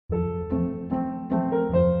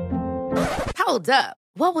Hold up.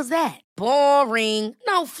 What was that? Boring.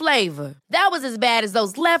 No flavor. That was as bad as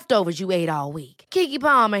those leftovers you ate all week. Keke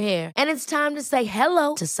Palmer here, and it's time to say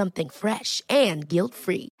hello to something fresh and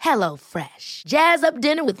guilt-free. Hello Fresh. Jazz up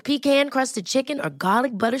dinner with pecan-crusted chicken or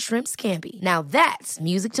garlic butter shrimp scampi. Now that's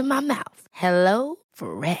music to my mouth. Hello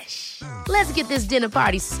Fresh. Let's get this dinner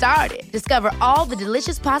party started. Discover all the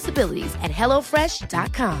delicious possibilities at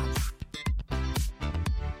hellofresh.com.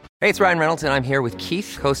 Hey, it's Ryan Reynolds, and I'm here with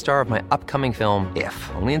Keith, co-star of my upcoming film,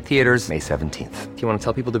 If, only in theaters May 17th. Do you want to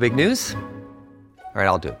tell people the big news? All right,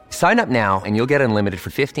 I'll do it. Sign up now and you'll get unlimited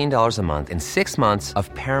for $15 a month and 6 months of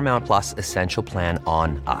Paramount Plus Essential Plan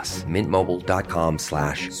on us.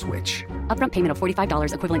 MintMobile.com/switch. Upfront payment of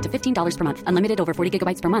 $45 equivalent to $15 per month. Unlimited over 40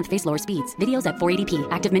 gigabytes per month. Face lower speeds. Videos at 480p.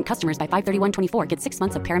 Active Mint customers by 531.24 get 6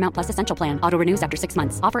 months of Paramount Plus Essential Plan. Auto renews after 6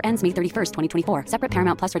 months. Offer ends May 31st, 2024. Separate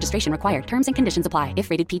Paramount Plus registration required. Terms and conditions apply if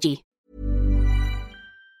rated PG.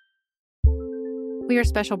 We are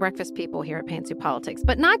special breakfast people here at Pantsuit Politics,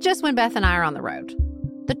 but not just when Beth and I are on the road.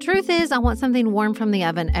 The truth is, I want something warm from the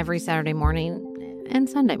oven every Saturday morning and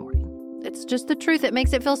Sunday morning. It's just the truth. It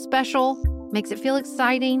makes it feel special, makes it feel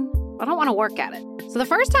exciting. I don't want to work at it. So the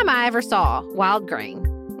first time I ever saw Wild Grain,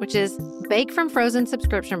 which is bake from frozen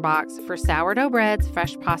subscription box for sourdough breads,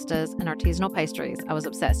 fresh pastas, and artisanal pastries, I was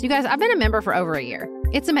obsessed. You guys, I've been a member for over a year.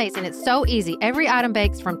 It's amazing. It's so easy. Every item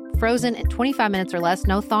bakes from frozen in 25 minutes or less,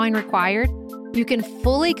 no thawing required. You can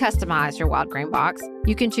fully customize your Wild Grain box.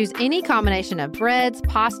 You can choose any combination of breads,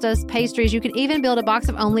 pastas, pastries. You can even build a box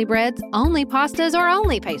of only breads, only pastas, or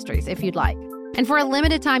only pastries if you'd like. And for a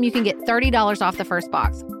limited time, you can get $30 off the first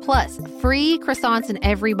box, plus free croissants in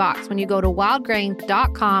every box when you go to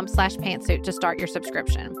wildgrain.com/pantsuit to start your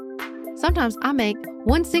subscription. Sometimes I make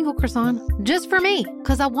one single croissant just for me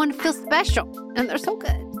because I want to feel special, and they're so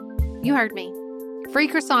good. You heard me. Free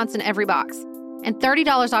croissants in every box. And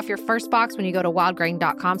 $30 off your first box when you go to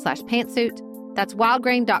wildgrain.com/pantsuit. That's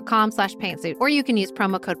wildgrain.com/pantsuit. Or you can use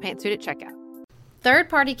promo code pantsuit at checkout.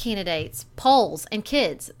 Third-party candidates, polls, and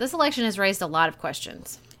kids. This election has raised a lot of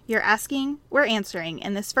questions. You're asking, we're answering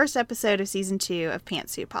in this first episode of Season 2 of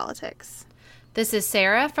Pantsuit Politics. This is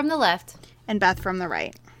Sarah from the left. And Beth from the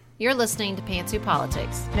right. You're listening to Pantsuit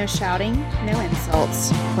Politics. No shouting, no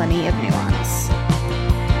insults, plenty of nuance.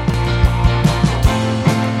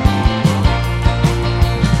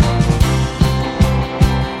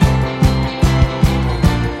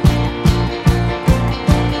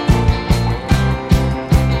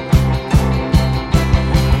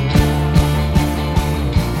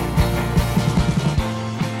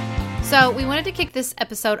 So we wanted to kick this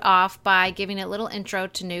episode off by giving a little intro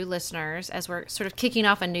to new listeners as we're sort of kicking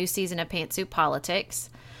off a new season of Pantsuit Politics.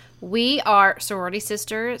 We are sorority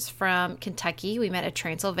sisters from Kentucky. We met at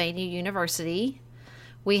Transylvania University.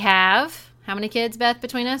 We have, how many kids, Beth,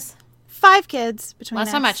 between us? 5 kids between us.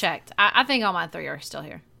 Last time I checked. I think all my 3 are still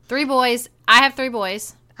here. 3 boys. I have 3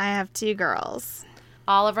 boys. I have 2 girls.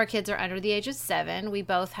 All of our kids are under the age of 7. We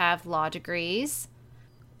both have law degrees.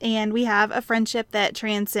 And we have a friendship that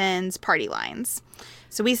transcends party lines.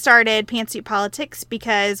 So we started Pantsuit Politics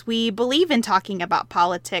because we believe in talking about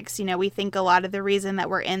politics. You know, we think a lot of the reason that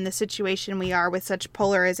we're in the situation we are with such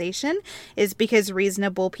polarization is because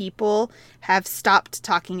reasonable people have stopped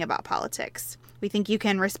talking about politics. We think you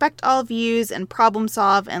can respect all views and problem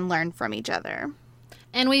solve and learn from each other.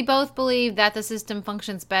 And we both believe that the system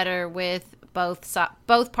functions better with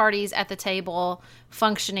both parties at the table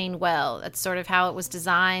functioning well. That's sort of how it was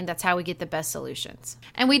designed. That's how we get the best solutions.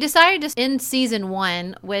 And we decided to end season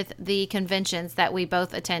 1 with the conventions that we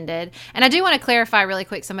both attended. And I do want to clarify really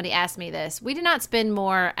quick. Somebody asked me this. We did not spend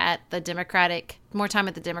more time at the Democratic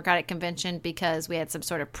convention because we had some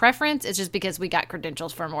sort of preference. It's just because we got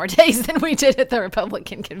credentials for more days than we did at the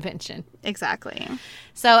Republican convention. Exactly.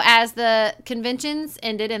 So as the conventions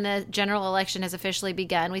ended and the general election has officially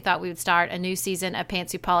begun, we thought we would start a new season of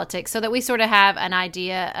Pantsuit Politics so that we sort of have an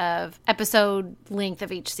idea of episode length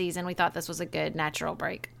of each season. We thought this was a good natural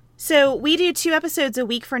break. So we do 2 episodes a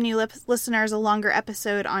week for new listeners, a longer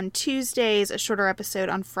episode on Tuesdays, a shorter episode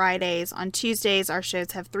on Fridays. On Tuesdays, our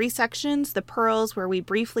shows have 3 sections. The Pearls, where we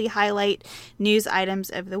briefly highlight news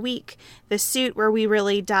items of the week. The Suit, where we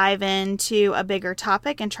really dive into a bigger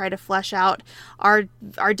topic and try to flesh out our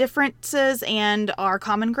differences and our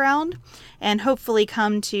common ground, and hopefully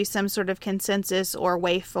come to some sort of consensus or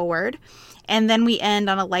way forward. And then we end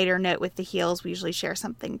on a lighter note with the Heels. We usually share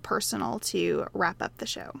something personal to wrap up the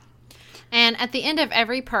show. And at the end of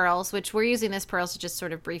every Pearls, which we're using this Pearls to just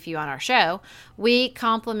sort of brief you on our show, we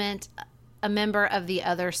compliment a member of the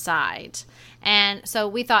other side. And so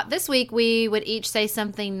we thought this week we would each say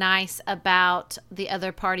something nice about the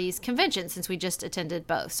other party's convention since we just attended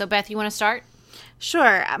both. So Beth, you want to start?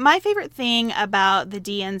 Sure. My favorite thing about the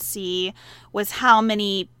DNC was how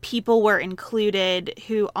many people were included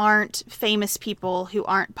who aren't famous people, who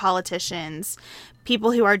aren't politicians,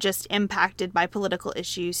 people who are just impacted by political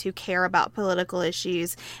issues, who care about political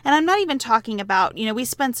issues. And I'm not even talking about, we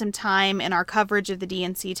spent some time in our coverage of the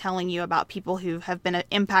DNC telling you about people who have been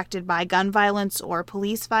impacted by gun violence or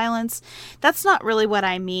police violence. That's not really what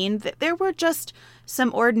I mean. There were just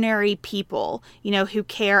some ordinary people, who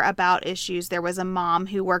care about issues. There was a mom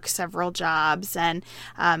who worked several jobs and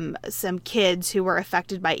some kids who were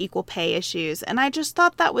affected by equal pay issues. And I just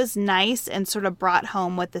thought that was nice and sort of brought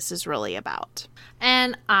home what this is really about.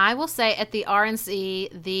 And I will say at the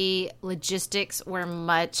RNC, the logistics were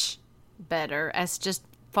much better as just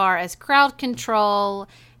far as crowd control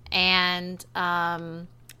and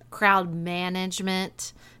crowd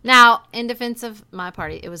management. Now, in defense of my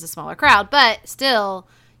party, it was a smaller crowd, but still,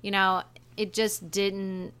 it just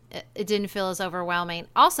didn't feel as overwhelming.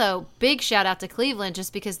 Also, big shout out to Cleveland,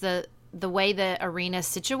 just because the way the arena is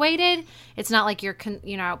situated, it's not like you're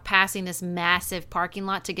passing this massive parking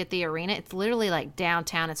lot to get the arena. It's literally like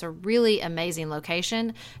downtown. It's a really amazing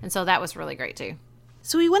location, and so that was really great too.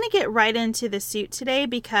 So we want to get right into the suit today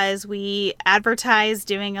because we advertised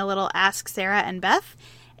doing a little Ask Sarah and Beth,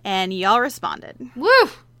 and y'all responded. Woo!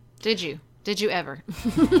 Did you? Did you ever?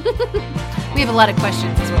 We have a lot of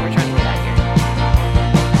questions is what we're trying to get at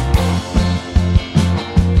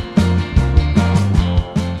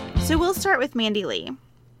here. So we'll start with Mandy Lee.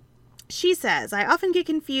 She says, I often get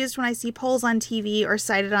confused when I see polls on TV or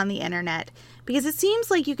cited on the internet because it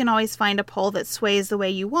seems like you can always find a poll that sways the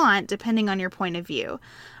way you want depending on your point of view.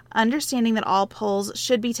 Understanding that all polls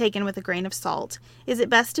should be taken with a grain of salt, is it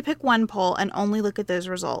best to pick one poll and only look at those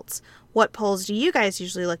results? What polls do you guys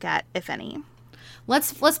usually look at, if any?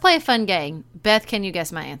 Let's play a fun game. Beth, can you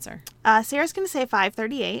guess my answer? Sarah's going to say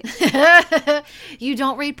 538. You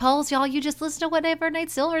don't read polls, y'all. You just listen to whatever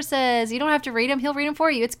Nate Silver says. You don't have to read them. He'll read them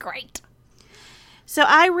for you. It's great. So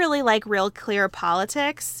I really like Real Clear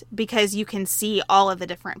Politics because you can see all of the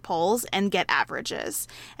different polls and get averages.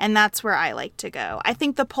 And that's where I like to go. I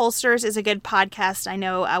think The Pollsters is a good podcast. I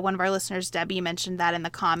know one of our listeners, Debbie, mentioned that in the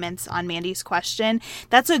comments on Mandy's question.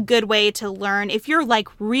 That's a good way to learn. If you're like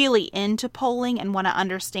really into polling and want to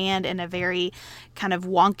understand in a very kind of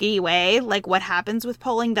wonky way, like what happens with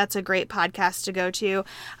polling, that's a great podcast to go to.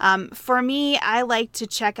 For me, I like to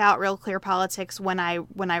check out Real Clear Politics when I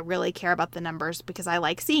really care about the numbers, because I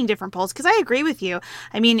like seeing different polls, because I agree with you.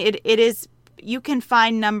 I mean, it is, you can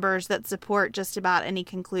find numbers that support just about any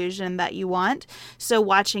conclusion that you want. So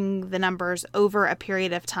watching the numbers over a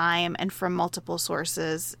period of time and from multiple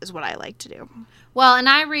sources is what I like to do. Well, and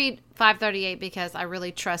I read 538 because I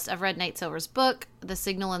really trust, I've read Nate Silver's book, The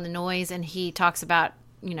Signal and the Noise, and he talks about,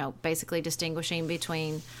 basically distinguishing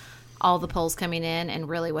between all the polls coming in and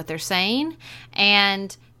really what they're saying.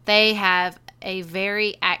 And they have a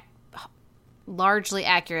very largely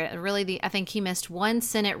accurate. Really, I think he missed one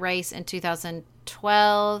Senate race in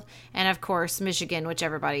 2012, and of course Michigan, which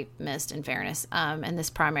everybody missed, in fairness, in this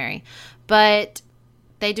primary. But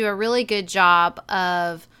they do a really good job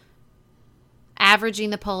of averaging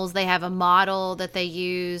the polls. They have a model that they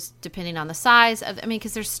use depending on the size of,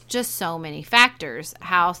 because there's just so many factors.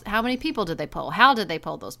 How many people did they poll? How did they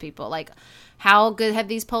poll those people? Like, how good have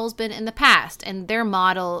these polls been in the past? And their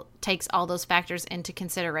model takes all those factors into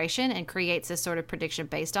consideration and creates this sort of prediction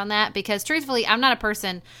based on that. Because truthfully, I'm not a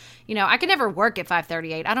person, I could never work at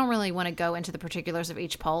 538. I don't really want to go into the particulars of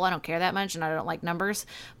each poll. I don't care that much, and I don't like numbers.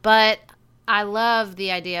 But I love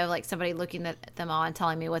the idea of like somebody looking at them all and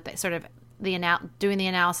telling me what they sort of doing the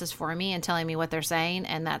analysis for me and telling me what they're saying.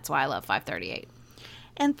 And that's why I love 538.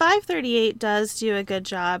 And 538 does do a good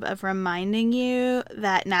job of reminding you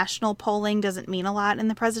that national polling doesn't mean a lot in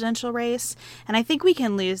the presidential race. And I think we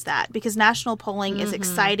can lose that because national polling is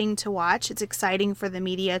exciting to watch. It's exciting for the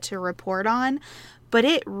media to report on. But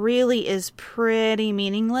it really is pretty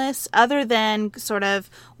meaningless other than sort of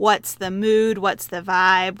what's the mood, what's the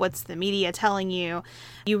vibe, what's the media telling you.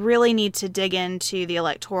 You really need to dig into the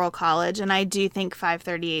Electoral College, and I do think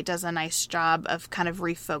 538 does a nice job of kind of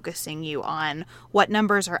refocusing you on what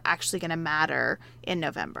numbers are actually going to matter in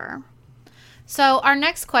November. So our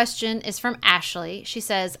next question is from Ashley. She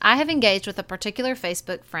says, I have engaged with a particular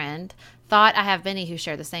Facebook friend, thought I have many who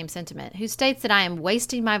share the same sentiment, who states that I am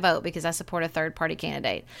wasting my vote because I support a third-party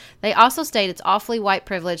candidate. They also state it's awfully white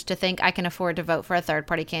privilege to think I can afford to vote for a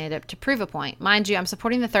third-party candidate to prove a point. Mind you, I'm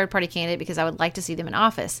supporting the third-party candidate because I would like to see them in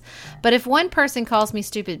office. But if one more person calls me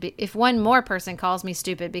stupid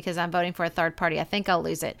because I'm voting for a third party, I think I'll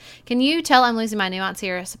lose it. Can you tell I'm losing my nuance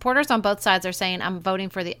here? Supporters on both sides are saying I'm voting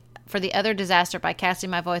for for the other disaster by casting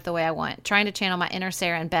my vote the way I want, trying to channel my inner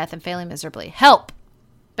Sarah and Beth and failing miserably. Help!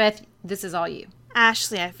 Beth, this is all you.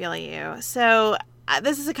 Ashley, I feel you. So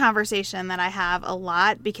this is a conversation that I have a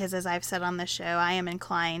lot because, as I've said on the show, I am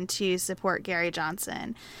inclined to support Gary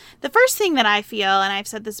Johnson. The first thing that I feel, and I've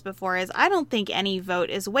said this before, is I don't think any vote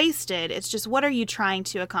is wasted. It's just, what are you trying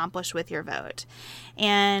to accomplish with your vote?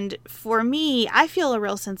 And for me, I feel a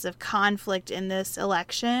real sense of conflict in this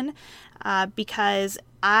election because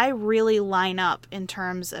I really line up in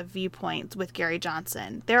terms of viewpoints with Gary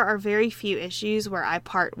Johnson. There are very few issues where I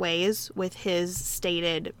part ways with his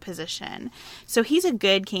stated position. So he's a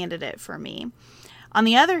good candidate for me. On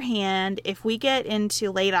the other hand, if we get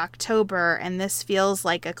into late October and this feels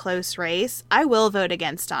like a close race, I will vote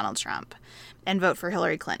against Donald Trump and vote for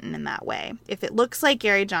Hillary Clinton in that way. If it looks like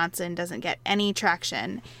Gary Johnson doesn't get any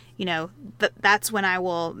traction, that's when I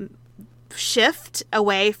will shift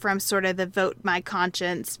away from sort of the vote my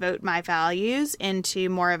conscience, vote my values into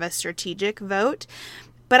more of a strategic vote.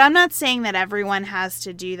 But I'm not saying that everyone has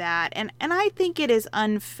to do that. And I think it is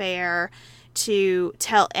unfair to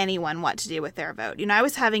tell anyone what to do with their vote. I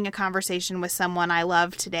was having a conversation with someone I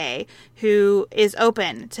love today who is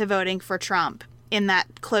open to voting for Trump in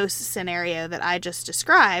that close scenario that I just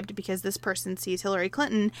described, because this person sees Hillary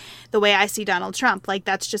Clinton the way I see Donald Trump. Like,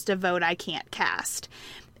 that's just a vote I can't cast.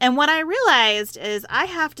 And what I realized is I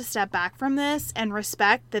have to step back from this and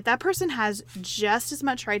respect that that person has just as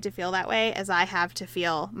much right to feel that way as I have to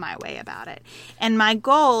feel my way about it. And my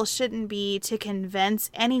goal shouldn't be to convince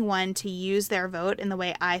anyone to use their vote in the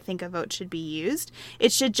way I think a vote should be used.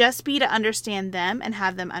 It should just be to understand them and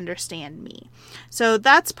have them understand me. So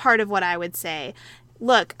that's part of what I would say.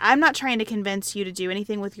 Look, I'm not trying to convince you to do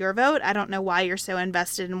anything with your vote. I don't know why you're so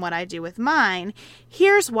invested in what I do with mine.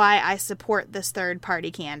 Here's why I support this third-party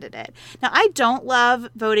candidate. Now, I don't love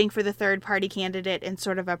voting for the third-party candidate in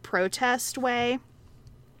sort of a protest way.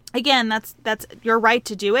 Again, that's your right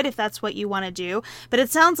to do it if that's what you want to do. But it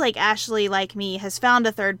sounds like Ashley, like me, has found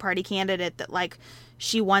a third-party candidate that,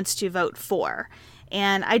 she wants to vote for.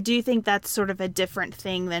 And I do think that's sort of a different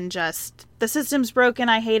thing than just, the system's broken,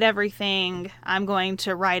 I hate everything, I'm going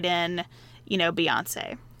to write in,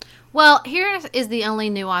 Beyonce. Well, here is the only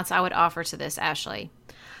nuance I would offer to this, Ashley.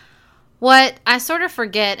 What I sort of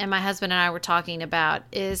forget, and my husband and I were talking about,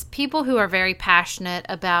 is people who are very passionate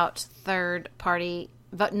about third party,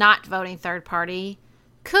 not voting third party,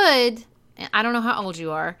 could, I don't know how old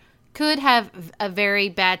you are, could have a very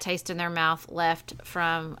bad taste in their mouth left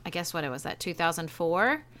from, I guess what it was, that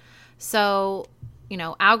 2004. So,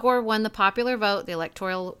 Al Gore won the popular vote. The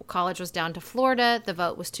Electoral College was down to Florida. The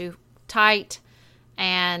vote was too tight.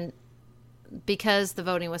 And because the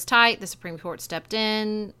voting was tight, the Supreme Court stepped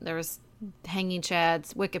in. There was hanging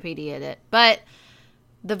chads, Wikipedia'd it. But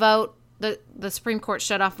the vote, the Supreme Court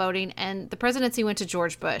shut off voting, and the presidency went to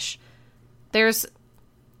George Bush. There's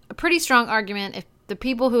a pretty strong argument if the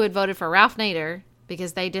people who had voted for Ralph Nader,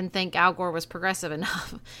 because they didn't think Al Gore was progressive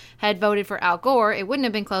enough, had voted for Al Gore, it wouldn't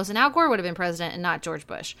have been close, and Al Gore would have been president and not George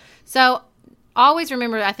Bush. So always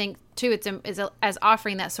remember, I think, too, it's as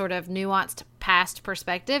offering that sort of nuanced past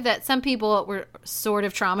perspective, that some people were sort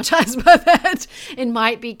of traumatized by that and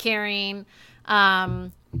might be carrying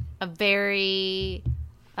a very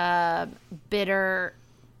bitter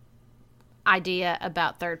idea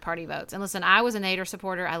about third-party votes. And listen, I was a Nader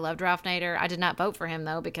supporter. I loved Ralph Nader. I did not vote for him,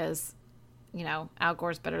 though, because, Al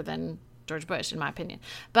Gore's better than George Bush, in my opinion.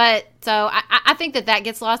 But so I think that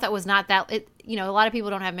gets lost. That was not that, a lot of people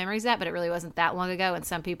don't have memories of that, but it really wasn't that long ago, and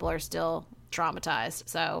some people are still traumatized.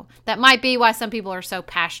 So that might be why some people are so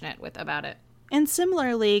passionate about it. And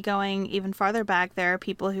similarly, going even farther back, there are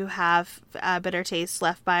people who have bitter tastes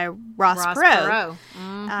left by Ross Perot.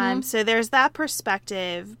 Mm-hmm. So there's that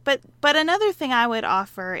perspective. But another thing I would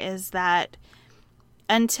offer is that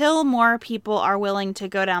until more people are willing to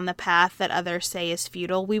go down the path that others say is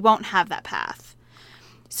futile, we won't have that path.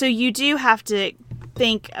 So you do have to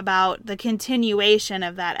think about the continuation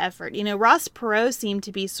of that effort. Ross Perot seemed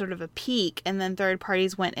to be sort of a peak, and then third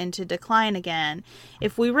parties went into decline again.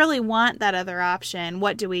 If we really want that other option,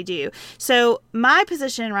 what do we do? So my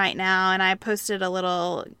position right now, and I posted a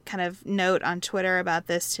little kind of note on Twitter about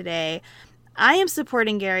this today, I am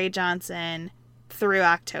supporting Gary Johnson through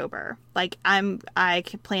October. I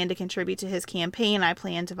plan to contribute to his campaign. I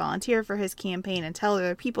plan to volunteer for his campaign and tell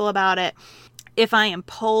other people about it. If I am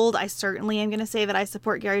polled, I certainly am going to say that I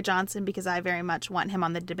support Gary Johnson because I very much want him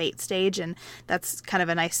on the debate stage, and that's kind of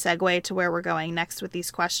a nice segue to where we're going next with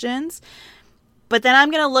these questions. But then I'm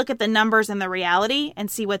going to look at the numbers and the reality and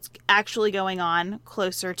see what's actually going on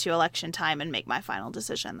closer to election time and make my final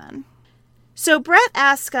decision then. So Brett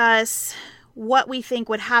asked us, what we think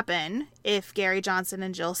would happen if Gary Johnson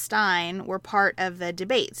and Jill Stein were part of the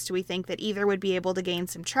debates. Do we think that either would be able to gain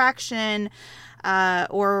some traction,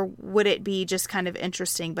 or would it be just kind of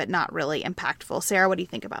interesting but not really impactful? Sarah, what do you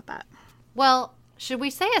think about that? Well, should we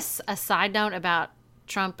say a side note about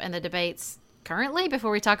Trump and the debates currently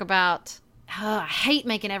before we talk about... I hate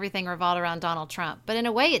making everything revolve around Donald Trump, but in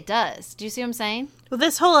a way it does. Do you see what I'm saying? Well,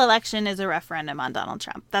 this whole election is a referendum on Donald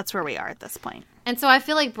Trump. That's where we are at this point. And so I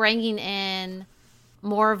feel like bringing in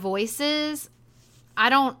more voices, I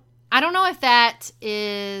don't know if that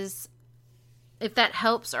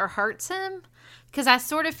helps or hurts him, because I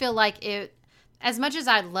sort of feel like it, as much as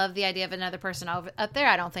I love the idea of another person up there,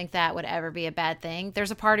 I don't think that would ever be a bad thing.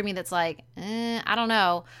 There's a part of me that's like, I don't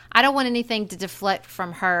know. I don't want anything to deflect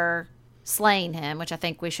from her slaying him, which I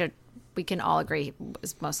think we can all agree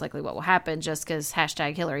is most likely what will happen, just because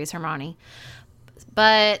 #Hillary's Hermione.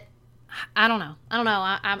 But I don't know.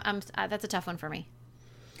 I'm that's a tough one for me.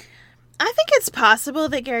 I think it's possible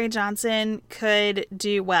that Gary Johnson could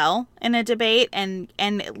do well in a debate and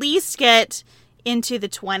at least get into the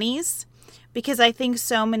 20s, because I think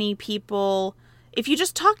so many people, if you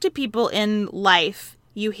just talk to people in life,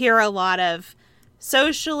 you hear a lot of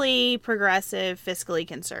socially progressive, fiscally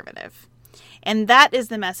conservative. And that is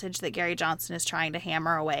the message that Gary Johnson is trying to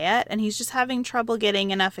hammer away at, and he's just having trouble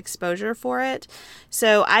getting enough exposure for it.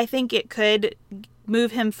 So I think it could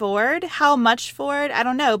move him forward. How much forward? I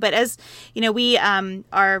don't know. But as you know, we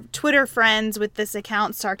are Twitter friends with this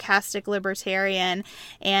account, Sarcastic Libertarian,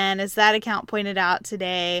 and as that account pointed out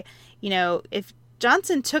today, you know, if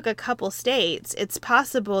Johnson took a couple states, it's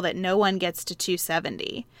possible that no one gets to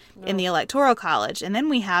 270 in the Electoral College. And then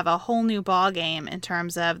we have a whole new ball game in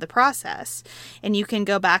terms of the process. And you can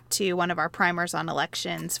go back to one of our primers on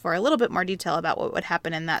elections for a little bit more detail about what would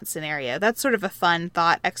happen in that scenario. That's sort of a fun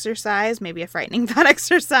thought exercise, maybe a frightening thought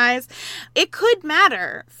exercise. It could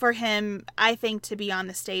matter for him, I think, to be on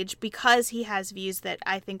the stage, because he has views that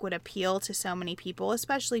I think would appeal to so many people,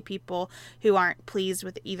 especially people who aren't pleased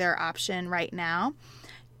with either option right now.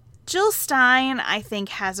 Jill Stein, I think,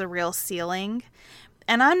 has a real ceiling,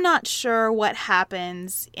 and I'm not sure what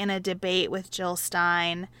happens in a debate with Jill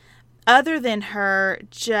Stein other than her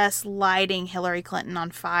just lighting Hillary Clinton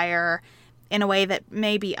on fire in a way that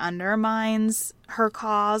maybe undermines her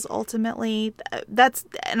cause ultimately.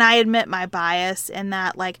 And I admit my bias in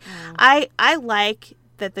that, like, I like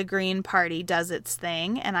that the Green Party does its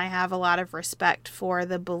thing, and I have a lot of respect for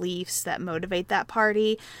the beliefs that motivate that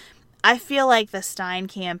party. I feel like the Stein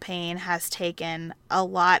campaign has taken a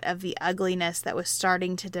lot of the ugliness that was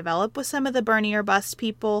starting to develop with some of the Bernie or bust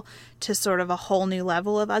people to sort of a whole new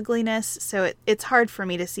level of ugliness. So it's hard for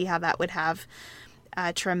me to see how that would have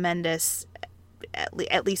a tremendous,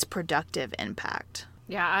 at least productive impact.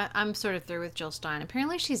 Yeah, I'm sort of through with Jill Stein.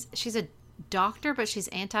 Apparently she's a doctor, but she's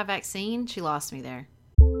anti-vaccine. She lost me there.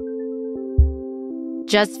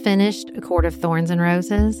 Just finished A Court of Thorns and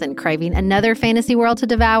Roses and craving another fantasy world to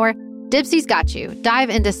devour? Dipsy's got you. Dive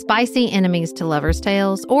into spicy enemies to lovers'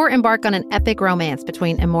 tales, or embark on an epic romance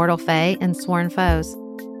between immortal fae and sworn foes.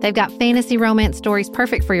 They've got fantasy romance stories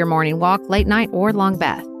perfect for your morning walk, late night, or long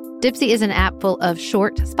bath. Dipsy is an app full of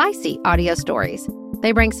short, spicy audio stories.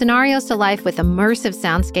 They bring scenarios to life with immersive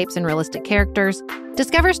soundscapes and realistic characters.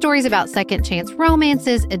 Discover stories about second chance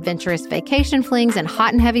romances, adventurous vacation flings, and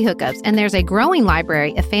hot and heavy hookups. And there's a growing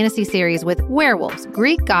library of fantasy series with werewolves,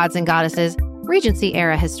 Greek gods and goddesses,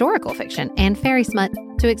 Regency-era historical fiction, and fairy smut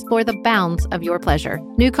to explore the bounds of your pleasure.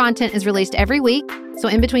 New content is released every week, so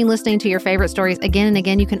in between listening to your favorite stories again and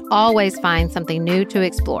again, you can always find something new to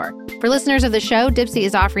explore. For listeners of the show, Dipsy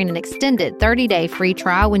is offering an extended 30-day free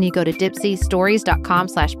trial when you go to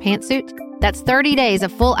dipsystories.com/pantsuit. That's 30 days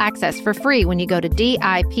of full access for free when you go to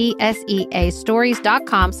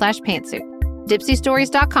dipseastories.com/pantsuit.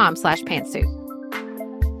 dipsystories.com/pantsuit.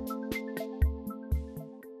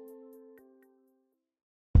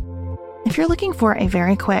 If you're looking for a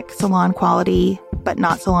very quick salon quality, but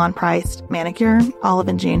not salon priced manicure,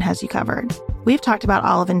 Olive & June has you covered. We've talked about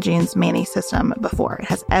Olive & June's Mani system before. It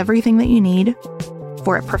has everything that you need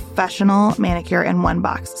for a professional manicure in one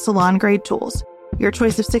box. Salon grade tools, your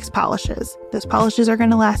choice of 6 polishes. Those polishes are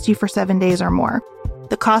going to last you for 7 days or more.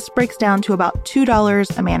 The cost breaks down to about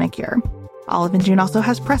 $2 a manicure. Olive & June also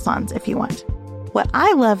has press-ons if you want. What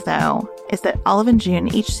I love, though, is that Olive &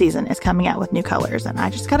 June each season is coming out with new colors, and I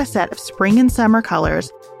just got a set of spring and summer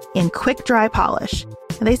colors in quick dry polish.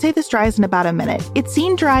 And they say this dries in about a minute. It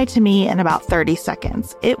seemed dry to me in about 30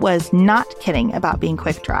 seconds. It was not kidding about being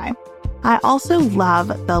quick dry. I also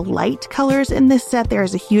love the light colors in this set. There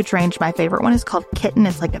is a huge range. My favorite one is called Kitten.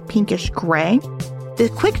 It's like a pinkish gray. The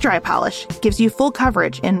Quick Dry Polish gives you full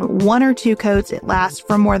coverage in 1 or 2 coats. It lasts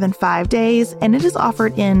for more than 5 days, and it is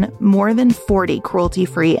offered in more than 40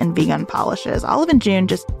 cruelty-free and vegan polishes. Olive & June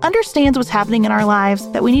just understands what's happening in our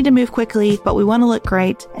lives, that we need to move quickly, but we want to look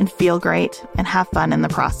great and feel great and have fun in the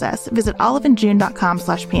process. Visit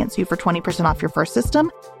oliveandjune.com/pantsuit for 20% off your first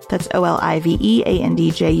system. That's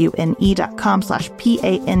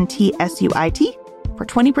oliveandjune.com/PANTSUIT for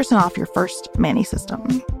 20% off your first Manny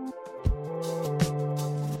system.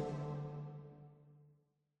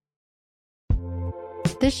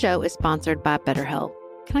 This show is sponsored by BetterHelp.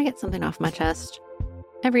 Can I get something off my chest?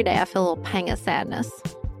 Every day I feel a little pang of sadness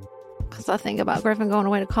because I think about Griffin going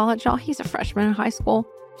away to college. Y'all, he's a freshman in high school.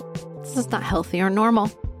 This is not healthy or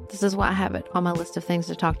normal. This is why I have it on my list of things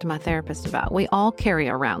to talk to my therapist about. We all carry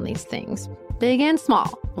around these things, big and small.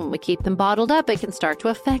 When we keep them bottled up, it can start to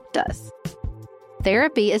affect us.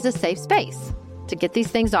 Therapy is a safe space to get these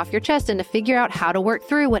things off your chest and to figure out how to work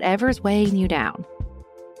through whatever's weighing you down.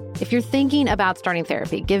 If you're thinking about starting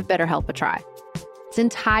therapy, give BetterHelp a try. It's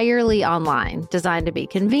entirely online, designed to be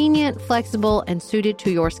convenient, flexible, and suited to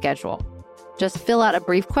your schedule. Just fill out a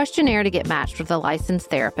brief questionnaire to get matched with a licensed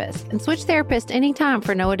therapist and switch therapists anytime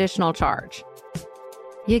for no additional charge.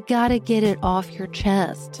 You gotta get it off your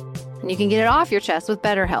chest. And you can get it off your chest with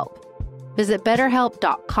BetterHelp. Visit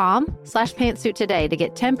betterhelp.com/pantsuit today to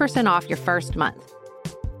get 10% off your first month.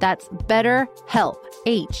 That's BetterHelp,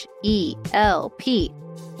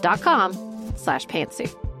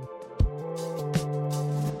 HELP.com/pantsuit.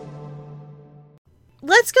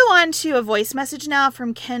 Let's go on to a voice message now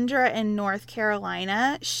from Kendra in North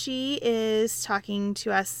Carolina. She is talking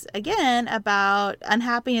to us again about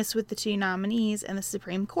unhappiness with the 2 nominees in the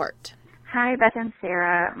Supreme Court. Hi, Beth and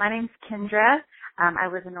Sarah. My name's Kendra. I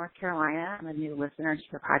live in North Carolina. I'm a new listener to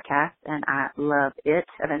your podcast, and I love it.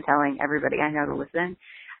 I've been telling everybody I know to listen.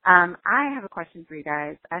 I have a question for you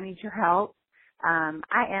guys. I need your help.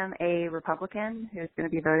 I am a Republican who's going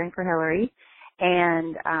to be voting for Hillary,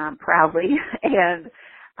 and proudly. And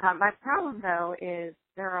my problem, though, is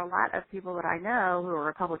there are a lot of people that I know who are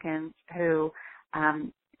Republicans who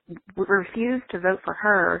refuse to vote for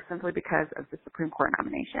her simply because of the Supreme Court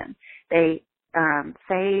nomination. They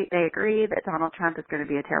say they agree that Donald Trump is going to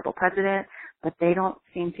be a terrible president, but they don't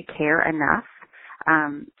seem to care enough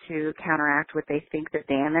to counteract what they think the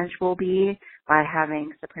damage will be by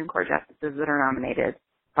having Supreme Court justices that are nominated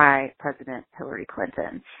by President Hillary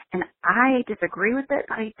Clinton. And I disagree with it.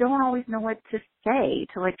 I don't always know what to say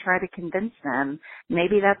to try to convince them.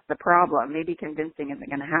 Maybe that's the problem. Maybe convincing isn't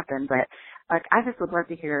going to happen, but I just would love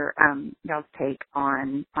to hear y'all's take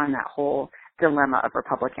on that whole dilemma of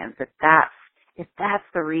Republicans. If that's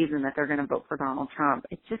the reason that they're going to vote for Donald Trump,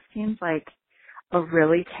 it just seems like a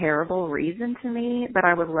really terrible reason to me, but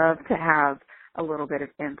I would love to have a little bit of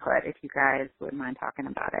input if you guys wouldn't mind talking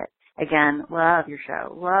about it. Again, love your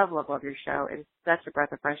show. Love your show. It is such a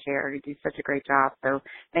breath of fresh air. You do such a great job. So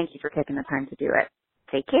thank you for taking the time to do it.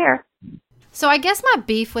 Take care. So I guess my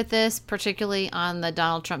beef with this, particularly on the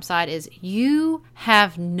Donald Trump side, is you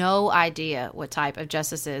have no idea what type of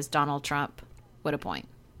justices Donald Trump would appoint.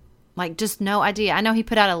 Just no idea. I know he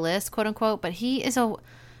put out a list, quote unquote, but he is a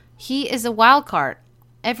wild card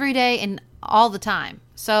every day and all the time.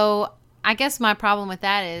 So I guess my problem with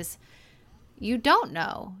that is you don't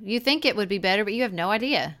know. You think it would be better, but you have no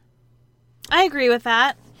idea. I agree with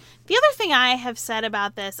that. The other thing I have said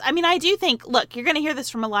about this, I do think, look, you're going to hear this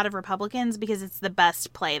from a lot of Republicans because it's the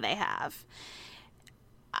best play they have.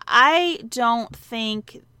 I don't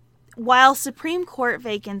think, while Supreme Court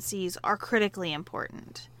vacancies are critically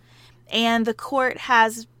important, and the court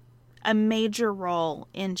has a major role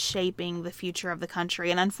in shaping the future of the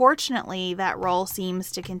country. And unfortunately, that role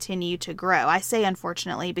seems to continue to grow. I say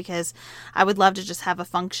unfortunately because I would love to just have a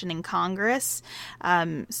functioning Congress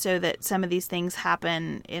so that some of these things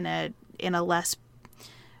happen in a less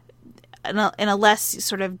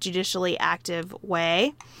sort of judicially active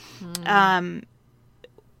way.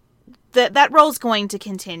 That role is going to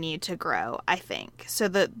continue to grow, I think. So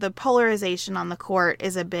the polarization on the court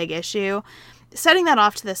is a big issue. Setting that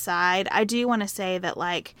off to the side, I do want to say that,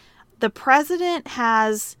 the president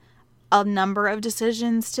has a number of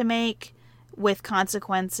decisions to make with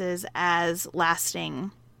consequences as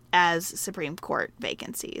lasting as Supreme Court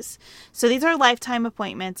vacancies. So these are lifetime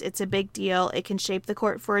appointments. It's a big deal. It can shape the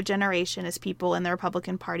court for a generation, as people in the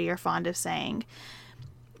Republican Party are fond of saying.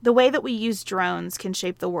 The way that we use drones can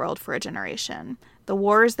shape the world for a generation. The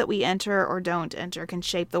wars that we enter or don't enter can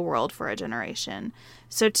shape the world for a generation.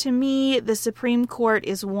 So to me, the Supreme Court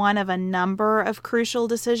is one of a number of crucial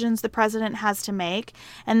decisions the president has to make.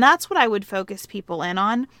 And that's what I would focus people in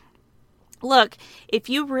on. look, if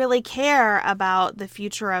you really care about the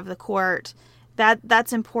future of the court,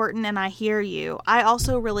 that's important, and I hear you. I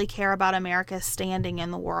also really care about America's standing in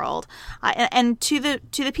the world. And to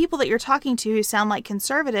the people that you're talking to who sound like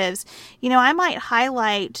conservatives, I might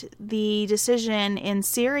highlight the decision in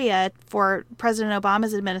Syria for President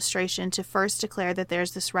Obama's administration to first declare that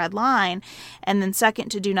there's this red line, and then second,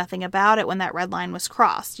 to do nothing about it when that red line was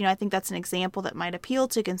crossed. I think that's an example that might appeal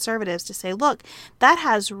to conservatives to say, look, that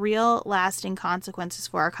has real lasting consequences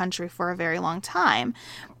for our country for a very long time.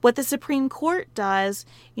 What the Supreme Court does,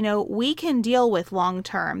 we can deal with long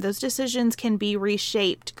term. Those decisions can be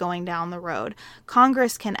reshaped going down the road.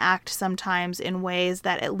 Congress can act sometimes in ways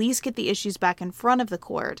that at least get the issues back in front of the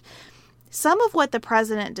court. Some of what the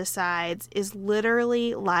president decides is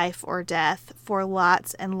literally life or death for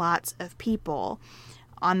lots and lots of people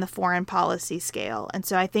on the foreign policy scale. And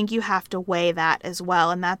so I think you have to weigh that as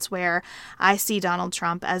well. And that's where I see Donald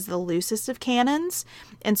Trump as the loosest of cannons.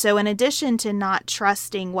 And so in addition to not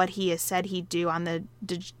trusting what he has said he'd do on the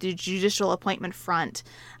judicial appointment front,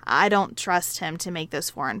 I don't trust him to make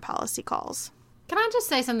those foreign policy calls. Can I just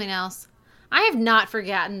say something else? I have not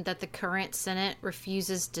forgotten that the current Senate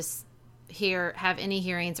refuses to have any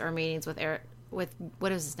hearings or meetings with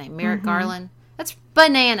what is his name? Merrick Garland. That's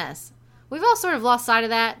bananas. We've all sort of lost sight of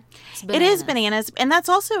that. It is bananas. And that's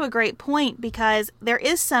also a great point, because there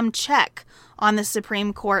is some check on the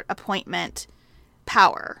Supreme Court appointment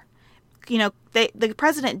power. The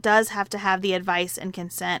president does have to have the advice and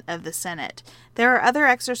consent of the Senate. There are other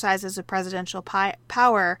exercises of presidential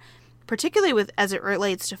power, particularly as it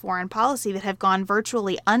relates to foreign policy, that have gone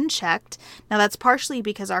virtually unchecked. Now, that's partially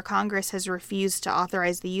because our Congress has refused to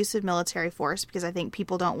authorize the use of military force, because I think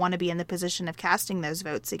people don't want to be in the position of casting those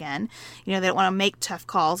votes again. They don't want to make tough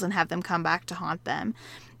calls and have them come back to haunt them.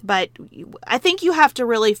 But I think you have to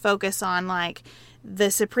really focus on,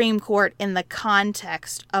 the Supreme Court in the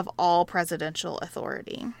context of all presidential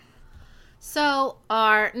authority. So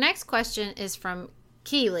our next question is from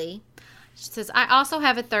Keely. She says, I also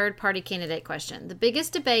have a third-party candidate question. The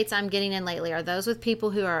biggest debates I'm getting in lately are those with people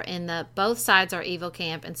who are in the both sides are evil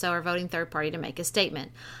camp and so are voting third-party to make a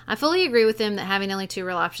statement. I fully agree with them that having only two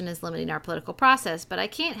real options is limiting our political process, but I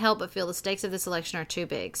can't help but feel the stakes of this election are too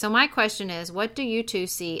big. So my question is, what do you two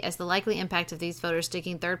see as the likely impact of these voters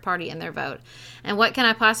sticking third-party in their vote? And what can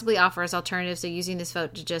I possibly offer as alternatives to using this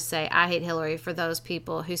vote to just say, I hate Hillary, for those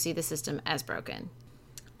people who see the system as broken?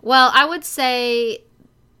 Well, I would say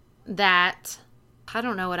that, I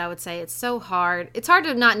don't know what I would say. It's so hard. It's hard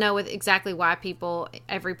to not know with exactly why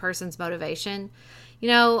every person's motivation.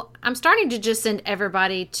 I'm starting to just send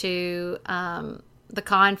everybody to the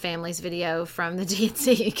Khan family's video from the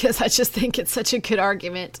DNC, because I just think it's such a good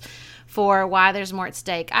argument for why there's more at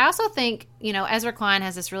stake. I also think, Ezra Klein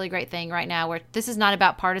has this really great thing right now where this is not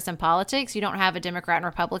about partisan politics. You don't have a Democrat and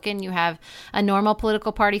Republican. You have a normal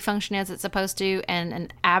political party function as it's supposed to, and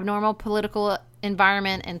an abnormal political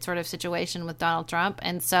environment and sort of situation with Donald Trump.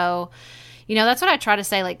 And so, that's what I try to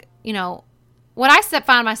say. What I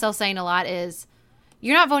find myself saying a lot is,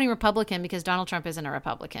 you're not voting Republican because Donald Trump isn't a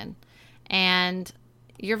Republican. And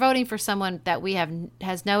you're voting for someone that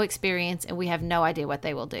has no experience, and we have no idea what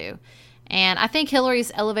they will do. And I think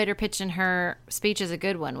Hillary's elevator pitch in her speech is a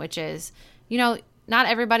good one, which is, not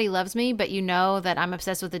everybody loves me, but that I'm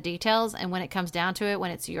obsessed with the details. And when it comes down to it,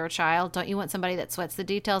 when it's your child, don't you want somebody that sweats the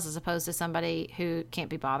details as opposed to somebody who can't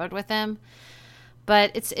be bothered with them?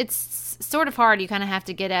 But it's sort of hard. You kind of have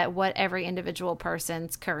to get at what every individual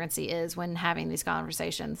person's currency is when having these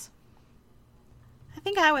conversations. I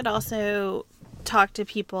think I would also talk to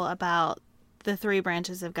people about the three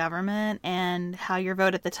branches of government and how your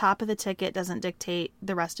vote at the top of the ticket doesn't dictate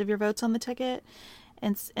the rest of your votes on the ticket.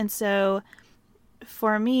 And so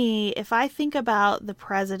for me, if I think about the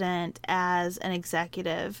president as an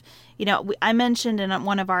executive, I mentioned in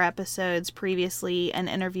one of our episodes previously an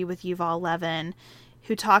interview with Yuval Levin,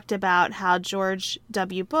 who talked about how George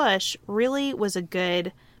W. Bush really was a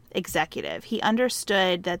good executive. He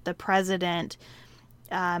understood that the president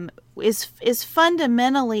is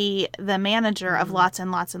fundamentally the manager of lots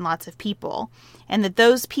and lots and lots of people, and that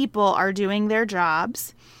those people are doing their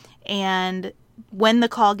jobs, and when the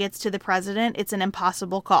call gets to the president, it's an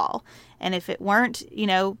impossible call. And if it weren't,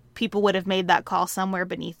 people would have made that call somewhere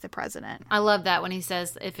beneath the president. I love that when he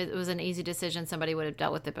says if it was an easy decision, somebody would have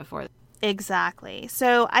dealt with it before. Exactly.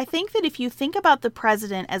 So I think that if you think about the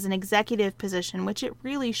president as an executive position, which it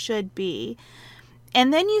really should be,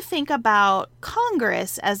 and then you think about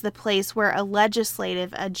Congress as the place where a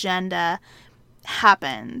legislative agenda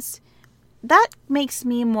happens, that makes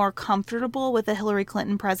me more comfortable with the Hillary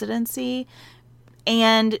Clinton presidency.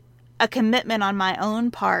 And a commitment on my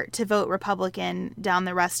own part to vote Republican down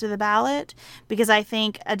the rest of the ballot, because I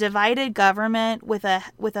think a divided government with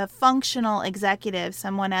a functional executive,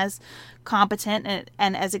 someone as competent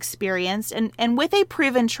and as experienced and with a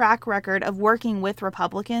proven track record of working with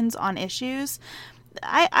Republicans on issues,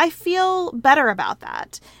 I feel better about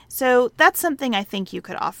that. So that's something I think you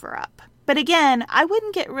could offer up. But again, I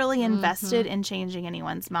wouldn't get really invested in changing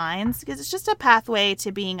anyone's minds, because it's just a pathway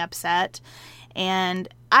to being upset. And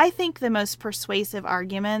I think the most persuasive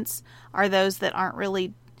arguments are those that aren't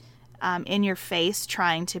really in your face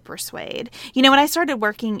trying to persuade. You know, when I started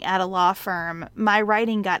working at a law firm, my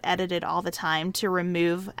writing got edited all the time to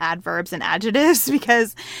remove adverbs and adjectives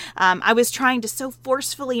because I was trying to so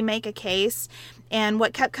forcefully make a case. And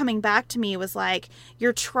what kept coming back to me was like,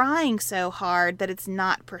 you're trying so hard that it's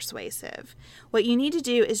not persuasive. What you need to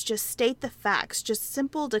do is just state the facts, just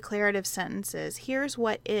simple declarative sentences. Here's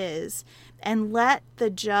what is, and let the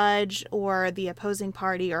judge or the opposing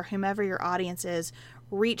party or whomever your audience is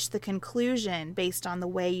reach the conclusion based on the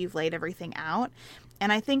way you've laid everything out.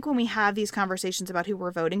 And I think when we have these conversations about who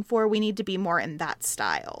we're voting for, we need to be more in that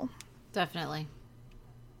style. Definitely.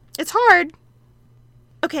 It's hard.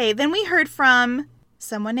 Okay, then we heard from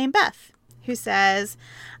someone named Beth, who says,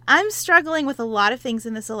 I'm struggling with a lot of things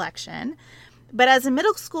in this election, but as a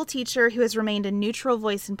middle school teacher who has remained a neutral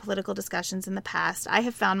voice in political discussions in the past, I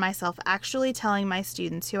have found myself actually telling my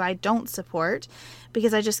students who I don't support,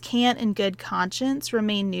 because I just can't in good conscience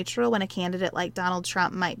remain neutral when a candidate like Donald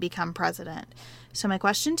Trump might become president. So my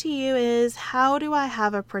question to you is, how do I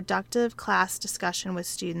have a productive class discussion with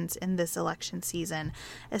students in this election season,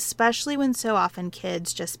 especially when so often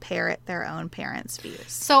kids just parrot their own parents' views?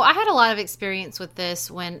 So I had a lot of experience with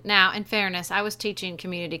this now, in fairness, I was teaching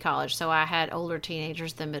community college, so I had older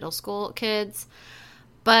teenagers than middle school kids.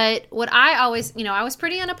 But what I always, I was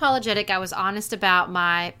pretty unapologetic. I was honest about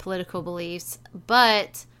my political beliefs.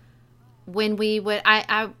 But when we would,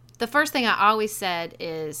 the first thing I always said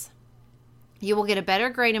is, you will get a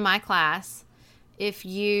better grade in my class if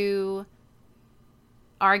you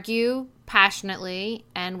argue passionately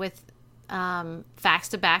and with facts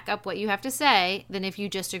to back up what you have to say than if you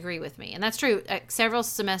just agree with me. And that's true. Several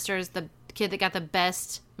semesters, the kid that got the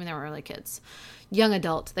best, they weren't really kids, young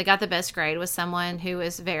adult that got the best grade was someone who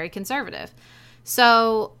was very conservative.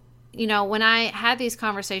 So, when I had these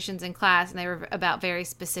conversations in class and they were about very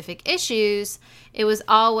specific issues, it was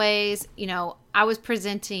always, I was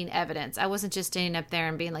presenting evidence. I wasn't just standing up there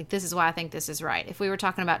and being like, this is why I think this is right. If we were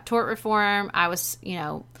talking about tort reform, I was,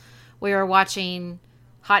 we were watching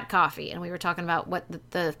Hot Coffee and we were talking about what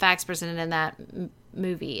the facts presented in that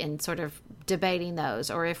movie and sort of debating those.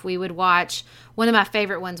 Or if we would watch, one of my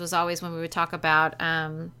favorite ones was always when we would talk about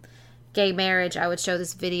gay marriage, I would show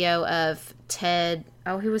this video of Ted,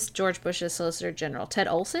 he was George Bush's Solicitor General, Ted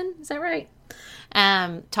Olson, is that right?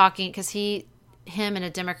 Talking, because him and a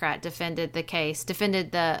Democrat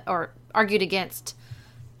argued against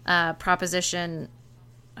Proposition,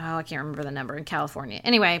 I can't remember the number, in California.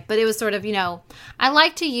 Anyway, but it was sort of, I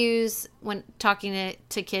like to use, when talking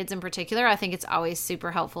to kids in particular, I think it's always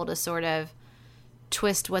super helpful to sort of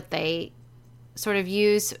twist what they sort of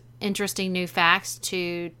use interesting new facts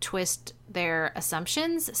to twist their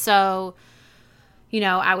assumptions. So,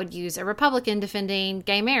 I would use a Republican defending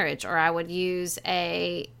gay marriage, or I would use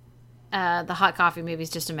the Hot Coffee movie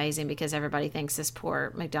is just amazing because everybody thinks this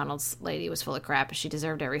poor McDonald's lady was full of crap and she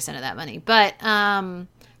deserved every cent of that money. But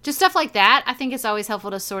just stuff like that, I think it's always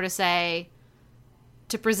helpful to sort of say,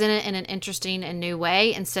 to present it in an interesting and new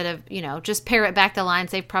way instead of, just parrot back the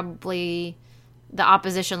lines the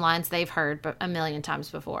opposition lines they've heard a million times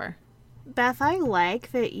before. Beth, I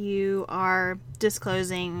like that you are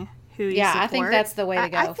disclosing who you support. Yeah, I think that's the way to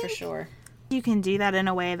go for sure. You can do that in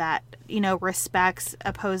a way that, respects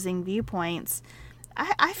opposing viewpoints.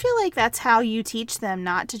 I feel like that's how you teach them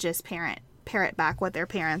not to just parrot back what their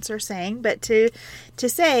parents are saying, but to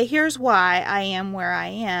say, here's why I am where I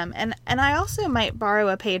am. And I also might borrow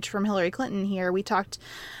a page from Hillary Clinton here. We talked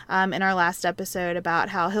in our last episode about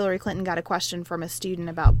how Hillary Clinton got a question from a student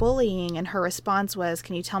about bullying, and her response was,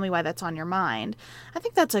 can you tell me why that's on your mind? I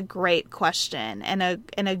think that's a great question and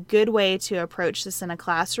a good way to approach this in a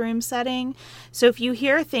classroom setting. So if you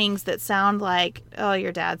hear things that sound like, oh,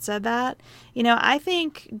 your dad said that, I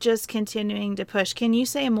think just continuing to push, can you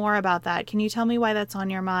say more about that? Can you tell me why that's on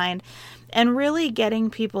your mind? And really getting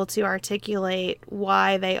people to articulate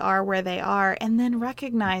why they are where they are, and then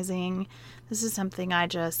recognizing, this is something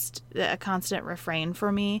a constant refrain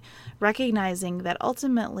for me, recognizing that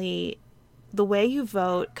ultimately the way you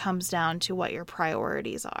vote comes down to what your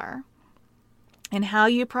priorities are and how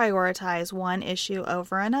you prioritize one issue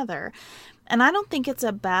over another. And I don't think it's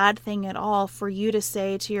a bad thing at all for you to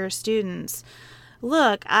say to your students,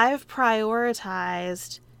 look, I've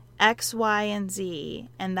prioritized X, Y, and Z,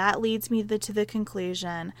 and that leads me to the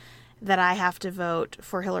conclusion that I have to vote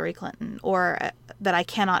for Hillary Clinton or that I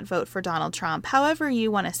cannot vote for Donald Trump, however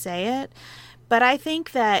you want to say it. But I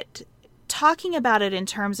think that talking about it in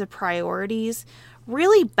terms of priorities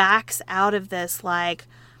really backs out of this like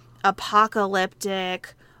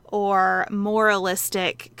apocalyptic or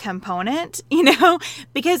moralistic component,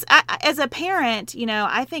 because as a parent,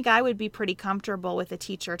 I think I would be pretty comfortable with a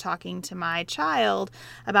teacher talking to my child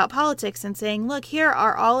about politics and saying, look, here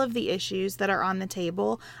are all of the issues that are on the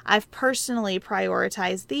table. I've personally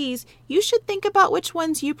prioritized these. You should think about which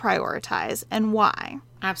ones you prioritize and why.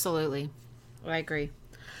 Absolutely. I agree.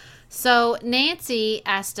 So Nancy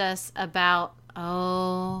asked us about,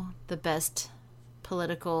 the best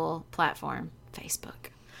political platform, Facebook.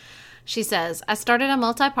 She says, I started a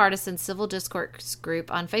multi-partisan civil discourse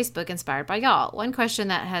group on Facebook inspired by y'all. One question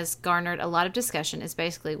that has garnered a lot of discussion is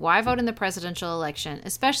basically why vote in the presidential election,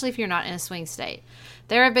 especially if you're not in a swing state.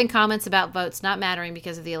 There have been comments about votes not mattering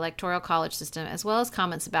because of the electoral college system, as well as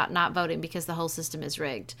comments about not voting because the whole system is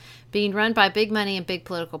rigged, being run by big money and big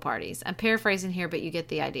political parties. I'm paraphrasing here, but you get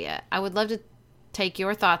the idea. I would love to take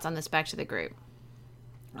your thoughts on this back to the group.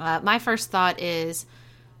 My first thought is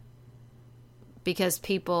because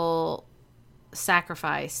people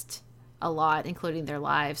sacrificed a lot, including their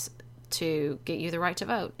lives, to get you the right to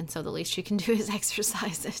vote. And so the least you can do is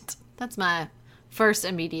exercise it. That's my first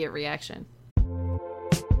immediate reaction.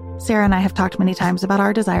 Sarah and I have talked many times about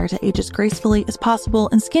our desire to age as gracefully as possible,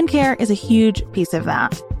 and skincare is a huge piece of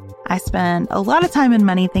that. I spend a lot of time and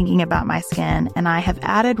money thinking about my skin, and I have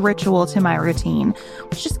added Ritual to my routine,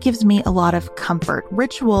 which just gives me a lot of comfort.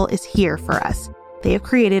 Ritual is here for us. They have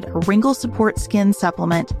created a wrinkle support skin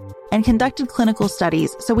supplement and conducted clinical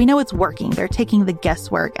studies, so we know it's working. They're taking the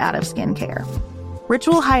guesswork out of skincare.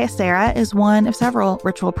 Ritual Hyacera is one of several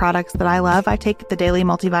Ritual products that I love. I take the daily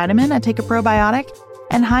multivitamin, I take a probiotic,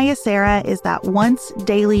 and Hyacera is that once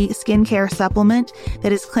daily skincare supplement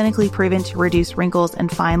that is clinically proven to reduce wrinkles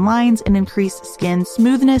and fine lines and increase skin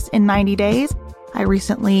smoothness in 90 days. I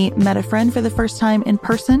recently met a friend for the first time in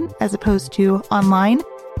person as opposed to online.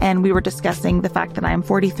 And we were discussing the fact that I am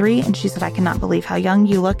 43, and she said, I cannot believe how young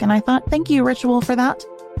you look. And I thought, thank you, Ritual, for that.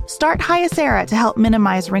 Start Hyacera to help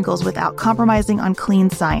minimize wrinkles without compromising on clean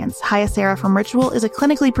science. Hyacera from Ritual is a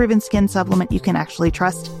clinically proven skin supplement you can actually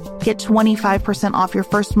trust. Get 25% off your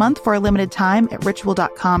first month for a limited time at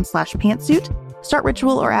ritual.com/pantsuit. Start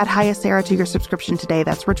Ritual or add Hyacera to your subscription today.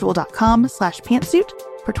 That's ritual.com/pantsuit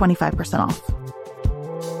for 25% off.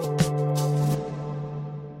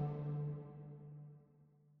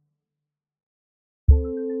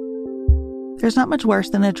 There's not much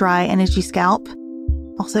worse than a dry and itchy scalp.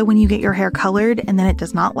 Also, when you get your hair colored and then it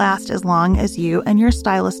does not last as long as you and your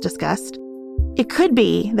stylist discussed. It could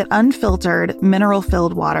be that unfiltered,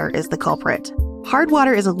 mineral-filled water is the culprit. Hard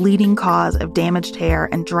water is a leading cause of damaged hair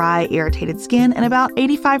and dry, irritated skin, and about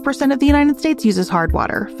 85% of the United States uses hard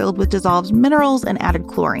water, filled with dissolved minerals and added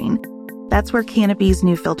chlorine. That's where Canopy's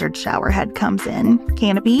new filtered shower head comes in.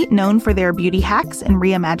 Canopy, known for their beauty hacks and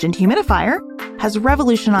reimagined humidifier, has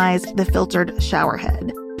revolutionized the filtered shower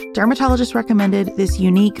head. Dermatologists recommended this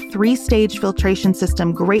unique 3-stage filtration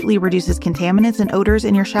system greatly reduces contaminants and odors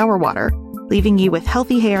in your shower water, leaving you with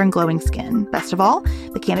healthy hair and glowing skin. Best of all,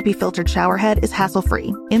 the Canopy filtered shower head is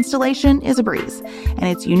hassle-free. Installation is a breeze, and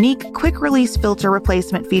its unique quick-release filter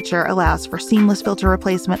replacement feature allows for seamless filter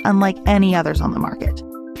replacement unlike any others on the market.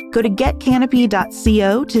 Go to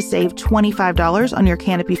getcanopy.co to save $25 on your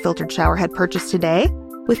Canopy filtered shower head purchase today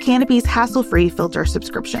with Canopy's hassle-free filter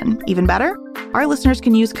subscription. Even better, our listeners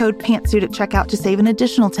can use code PANTSUIT at checkout to save an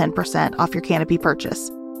additional 10% off your Canopy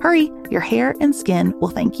purchase. Hurry, your hair and skin will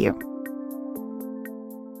thank you.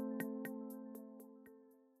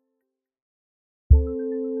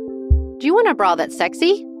 Do you want a bra that's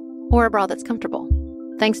sexy or a bra that's comfortable?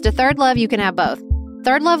 Thanks to Third Love, you can have both.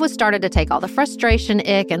 Third Love was started to take all the frustration,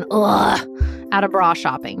 ick, and out of bra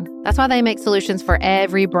shopping. That's why they make solutions for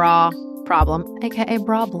every bra problem, aka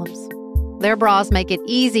problems. Their bras make it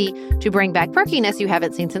easy to bring back perkiness you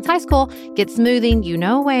haven't seen since high school, get smoothing you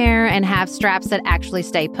know where, and have straps that actually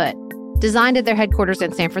stay put. Designed at their headquarters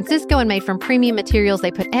in San Francisco and made from premium materials,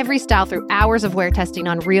 they put every style through hours of wear testing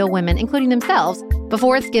on real women, including themselves,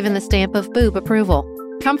 before it's given the stamp of boob approval.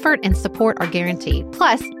 Comfort and support are guaranteed.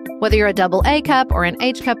 Plus, whether you're a double A cup or an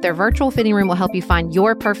H cup, their virtual fitting room will help you find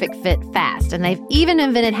your perfect fit fast. And they've even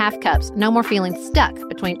invented half cups. No more feeling stuck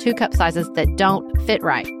between 2 cup sizes that don't fit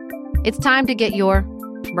right. It's time to get your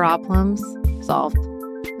problems solved.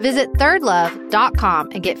 Visit thirdlove.com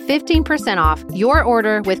and get 15% off your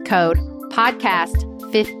order with code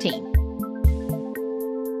PODCAST15.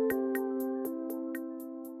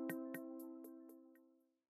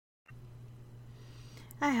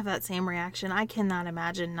 I have that same reaction. I cannot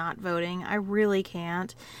imagine not voting. I really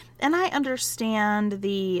can't. And I understand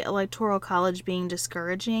the Electoral College being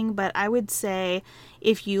discouraging, but I would say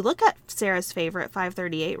if you look at Sarah's favorite,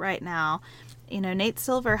 538 right now, Nate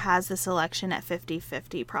Silver has this election at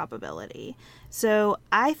 50-50 probability. So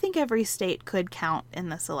I think every state could count in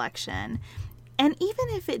this election. And even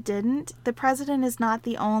if it didn't, the president is not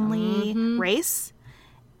the only race.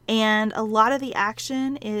 And a lot of the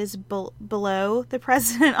action is below the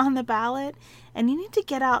president on the ballot. And you need to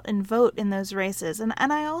get out and vote in those races. And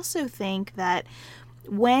I also think that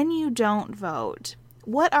when you don't vote,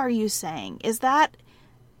 what are you saying? Is that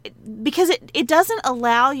because it doesn't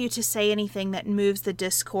allow you to say anything that moves the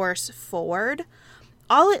discourse forward.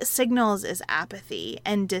 All it signals is apathy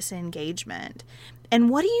and disengagement. And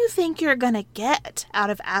what do you think you're going to get out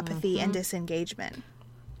of apathy and disengagement?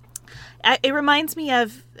 It reminds me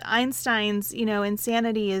of Einstein's,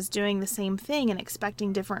 insanity is doing the same thing and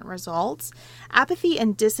expecting different results. Apathy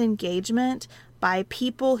and disengagement by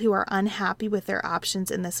people who are unhappy with their options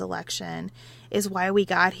in this election is why we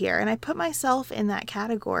got here. And I put myself in that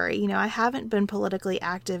category. I haven't been politically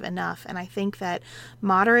active enough. And I think that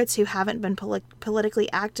moderates who haven't been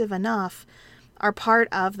politically active enough are part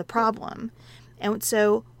of the problem. And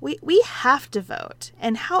so we have to vote.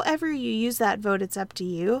 And however you use that vote, it's up to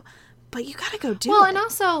you. But you got to go do it. Well, and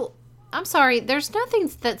also, I'm sorry, there's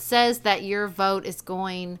nothing that says that your vote is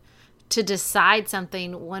going to decide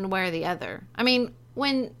something one way or the other. I mean,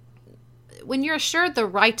 when you're assured the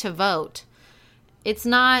right to vote, it's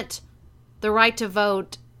not the right to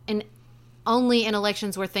vote only in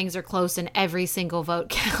elections where things are close and every single vote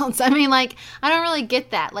counts. I mean, I don't really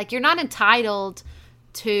get that. You're not entitled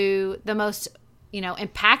to the most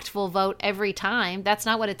impactful vote every time. That's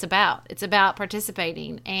not what it's about. It's about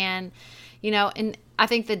participating. And, and I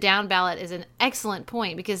think the down ballot is an excellent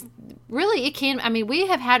point because really we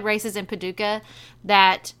have had races in Paducah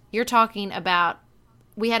that you're talking about.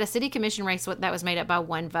 We had a city commission race that was made up by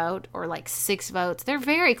one vote or 6 votes. They're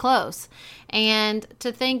very close. And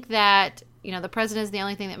to think that, the president is the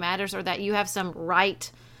only thing that matters or that you have some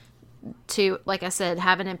right to, like I said,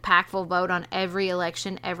 have an impactful vote on every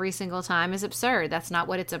election every single time is absurd. That's not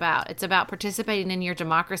what it's about. It's about participating in your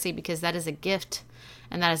democracy because that is a gift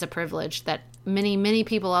and that is a privilege that many, many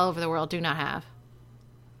people all over the world do not have.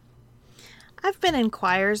 I've been in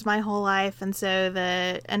choirs my whole life, and so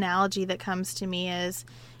the analogy that comes to me is,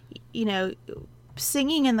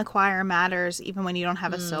 singing in the choir matters even when you don't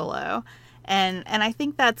have a solo. And I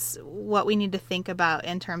think that's what we need to think about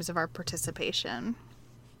in terms of our participation.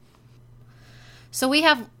 So we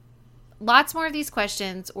have lots more of these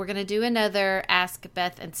questions. We're going to do another Ask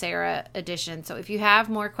Beth and Sarah edition. So if you have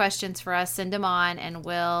more questions for us, send them on and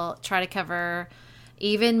we'll try to cover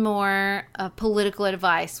even more political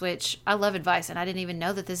advice, which I love advice. And I didn't even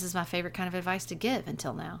know that this is my favorite kind of advice to give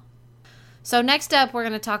until now. So next up, we're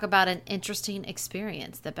going to talk about an interesting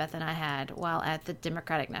experience that Beth and I had while at the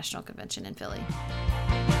Democratic National Convention in Philly.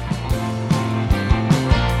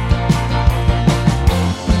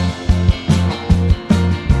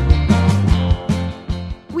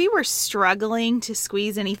 We were struggling to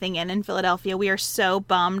squeeze anything in Philadelphia. We are so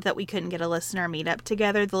bummed that we couldn't get a listener meetup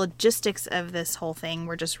together. The logistics of this whole thing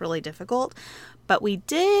were just really difficult. But we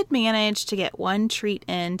did manage to get one treat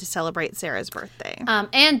in to celebrate Sarah's birthday.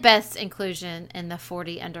 And Beth's inclusion in the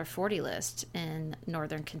 40 under 40 list in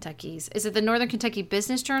Northern Kentucky's. Is it the Northern Kentucky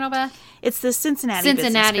Business Journal, Beth? It's the Cincinnati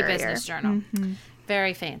Business Journal. Mm-hmm.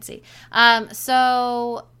 Very fancy.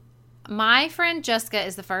 So my friend Jessica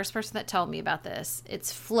is the first person that told me about this.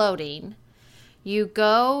 It's floating. You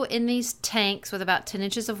go in these tanks with about 10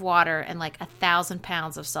 inches of water and 1,000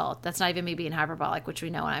 pounds of salt. That's not even me being hyperbolic, which we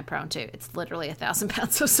know I'm prone to. It's literally 1,000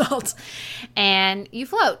 pounds of salt. And you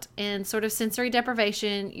float in sort of sensory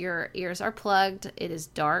deprivation. Your ears are plugged. It is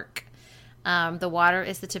dark. The water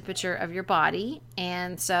is the temperature of your body.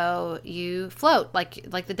 And so you float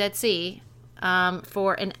like the Dead Sea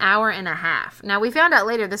for an hour and a half. Now, we found out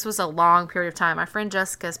later this was a long period of time. My friend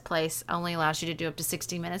Jessica's place only allows you to do up to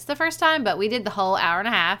 60 minutes the first time, but we did the whole hour and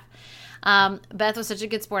a half. Beth was such a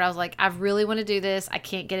good sport. I was like, I really want to do this. I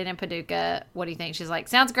can't get it in Paducah. What do you think? She's like,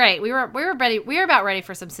 sounds great. We were ready. We were about ready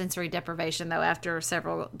for some sensory deprivation, though, after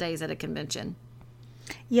several days at a convention.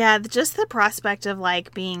 Yeah, just the prospect of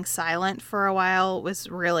like being silent for a while was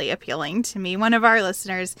really appealing to me. One of our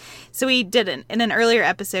listeners, so we didn't, in an earlier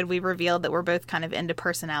episode, we revealed that we're both kind of into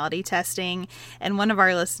personality testing. And one of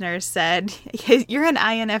our listeners said, you're an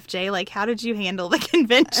INFJ, like how did you handle the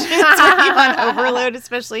conventions? Were you on overload,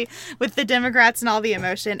 especially with the Democrats and all the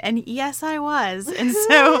emotion? And yes, I was. And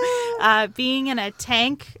so being in a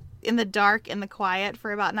tank in the dark, in the quiet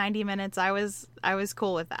for about 90 minutes, I was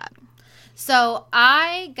cool with that. So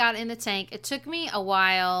I got in the tank. It took me a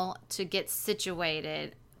while to get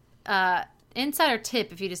situated. Insider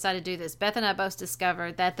tip, if you decide to do this, Beth and I both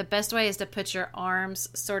discovered that the best way is to put your arms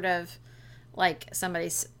sort of like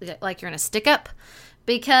like you're in a stick up.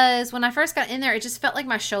 Because when I first got in there, it just felt like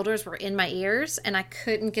my shoulders were in my ears and I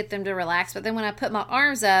couldn't get them to relax. But then when I put my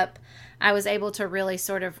arms up, I was able to really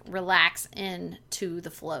sort of relax into the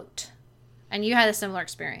float. And you had a similar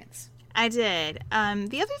experience. I did.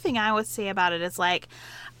 The other thing I would say about it is like,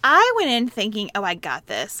 I went in thinking, oh, I got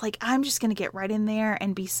this. Like, I'm just going to get right in there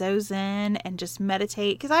and be so zen and just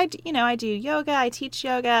meditate. Because I do yoga. I teach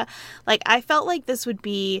yoga. Like, I felt like this would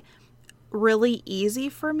be really easy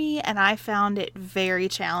for me. And I found it very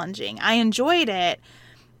challenging. I enjoyed it.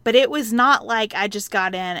 But it was not like I just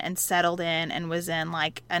got in and settled in and was in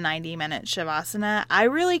like a 90-minute Shavasana. I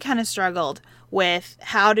really kind of struggled with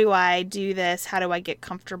how do I do this? How do I get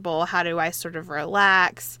comfortable? How do I sort of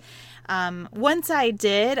relax? Once I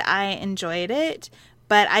did, I enjoyed it,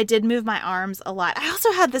 but I did move my arms a lot. I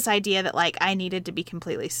also had this idea that like I needed to be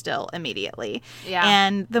completely still immediately. Yeah.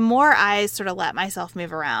 And the more I sort of let myself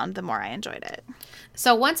move around, the more I enjoyed it.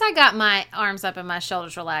 So once I got my arms up and my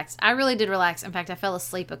shoulders relaxed, I really did relax. In fact, I fell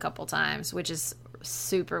asleep a couple times, which is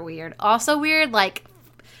super weird. Also weird, like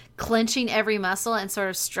clenching every muscle and sort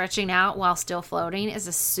of stretching out while still floating is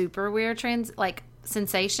a super weird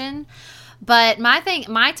sensation. But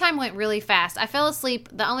my time went really fast. I fell asleep.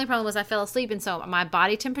 The only problem was I fell asleep, and so my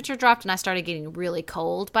body temperature dropped, and I started getting really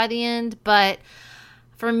cold by the end. But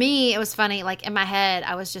for me, it was funny. Like in my head,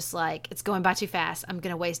 I was just like, it's going by too fast. I'm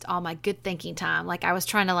going to waste all my good thinking time. Like I was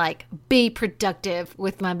trying to like be productive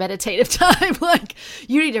with my meditative time. Like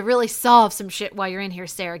you need to really solve some shit while you're in here,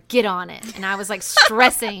 Sarah. Get on it. And I was like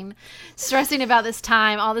stressing about this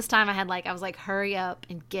time. All this time I was like, hurry up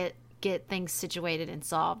and get things situated and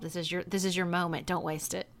solved. This is your moment. Don't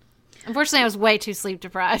waste it. Unfortunately, I was way too sleep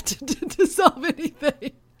deprived to solve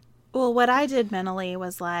anything. Well, what I did mentally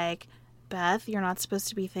was like, Beth, you're not supposed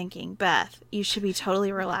to be thinking. Beth, you should be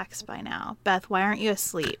totally relaxed by now. Beth, why aren't you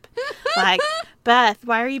asleep? Like, Beth,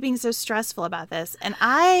 why are you being so stressful about this? And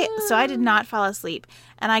I did not fall asleep.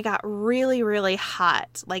 And I got really, really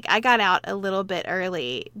hot. Like, I got out a little bit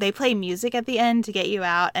early. They play music at the end to get you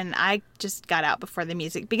out. And I just got out before the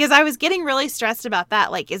music because I was getting really stressed about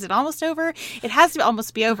that. Like, is it almost over? It has to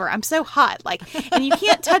almost be over. I'm so hot. Like, and you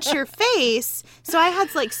can't touch your face. So I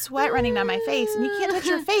had like sweat running down my face. And you can't touch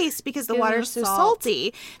your face because the water's so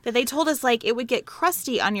salty that they told us like it would get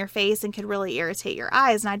crusty on your face and could really irritate your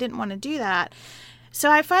eyes. And I didn't want to do that. So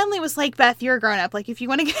I finally was like, Beth, you're a grown up. Like, if you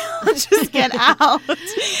want to get out, just get out. And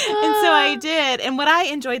so I did. And what I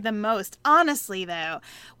enjoyed the most, honestly, though,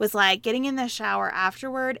 was like getting in the shower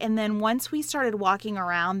afterward. And then once we started walking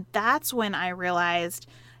around, that's when I realized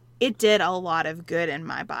it did a lot of good in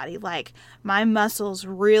my body. Like, my muscles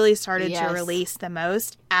really started to release the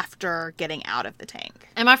most after getting out of the tank.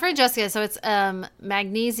 And my friend Jessica, so it's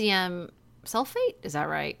magnesium sulfate. Is that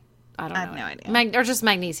right? I don't know. I have no idea. Or just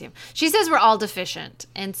magnesium. She says we're all deficient.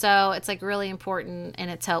 And so it's like really important and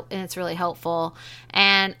it's really helpful.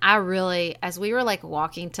 And I really, as we were like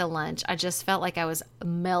walking to lunch, I just felt like I was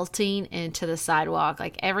melting into the sidewalk.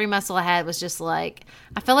 Like every muscle I had was just like,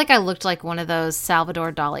 I felt like I looked like one of those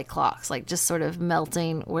Salvador Dali clocks, like just sort of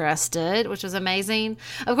melting where I stood, which was amazing.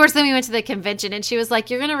 Of course, then we went to the convention and she was like,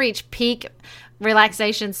 you're going to reach peak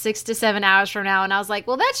relaxation 6 to 7 hours from now. And I was like,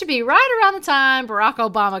 well, that should be right around the time Barack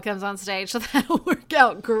Obama comes on stage. So that'll work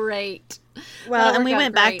out great. Well, and we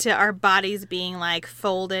went back to our bodies being like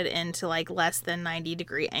folded into like less than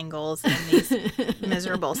 90-degree angles in these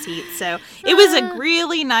miserable seats. So it was a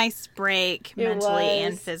really nice break mentally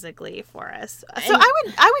and physically for us. So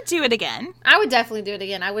I would do it again. I would definitely do it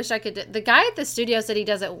again. I wish I could. The guy at the studio said he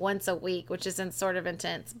does it once a week, which is sort of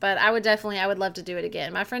intense. But I would love to do it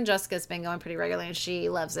again. My friend Jessica's been going pretty regularly and she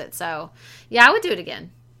loves it. So yeah, I would do it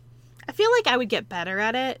again. I feel like I would get better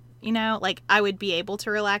at it. You know, like I would be able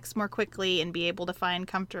to relax more quickly and be able to find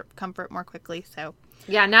comfort more quickly. So,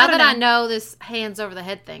 yeah, now that I know this hands over the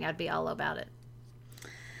head thing, I'd be all about it.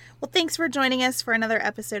 Well, thanks for joining us for another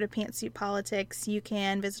episode of Pantsuit Politics. You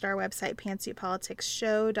can visit our website,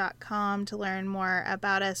 pantsuitpoliticsshow.com, to learn more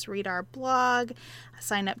about us, read our blog,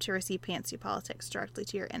 sign up to receive Pantsuit Politics directly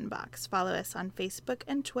to your inbox. Follow us on Facebook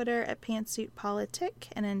and Twitter at Pantsuit Politic.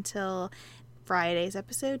 And until Friday's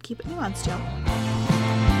episode, keep it nuanced, y'all.